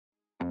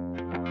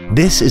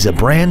This is a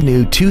brand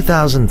new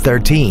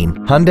 2013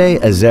 Hyundai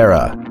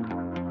Azera.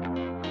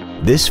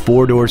 This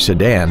four-door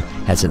sedan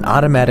has an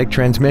automatic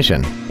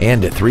transmission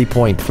and a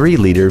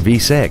 3.3-liter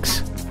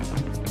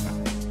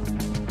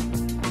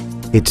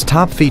V6. Its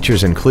top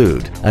features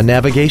include a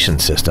navigation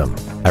system,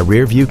 a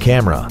rear-view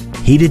camera,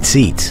 heated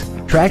seats,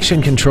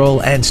 traction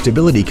control and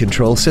stability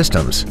control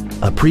systems,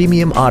 a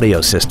premium audio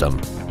system,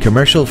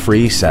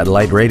 commercial-free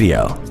satellite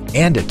radio,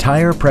 and a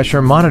tire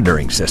pressure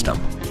monitoring system.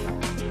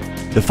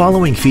 The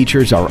following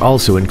features are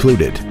also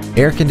included: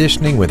 air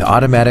conditioning with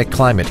automatic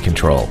climate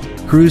control,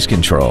 cruise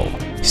control,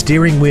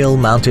 steering wheel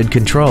mounted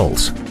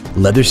controls,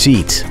 leather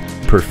seats,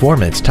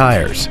 performance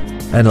tires,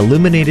 an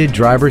illuminated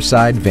driver's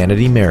side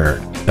vanity mirror,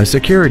 a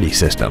security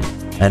system,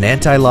 an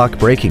anti-lock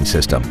braking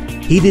system,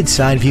 heated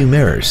side view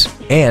mirrors,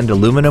 and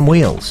aluminum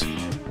wheels.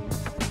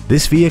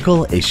 This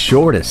vehicle is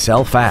sure to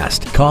sell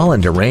fast. Call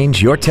and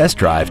arrange your test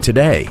drive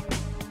today.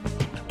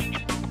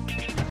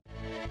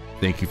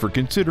 Thank you for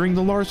considering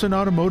the Larson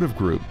Automotive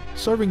Group,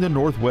 serving the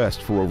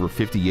Northwest for over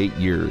 58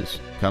 years.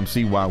 Come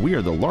see why we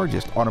are the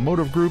largest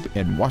automotive group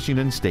in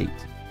Washington State.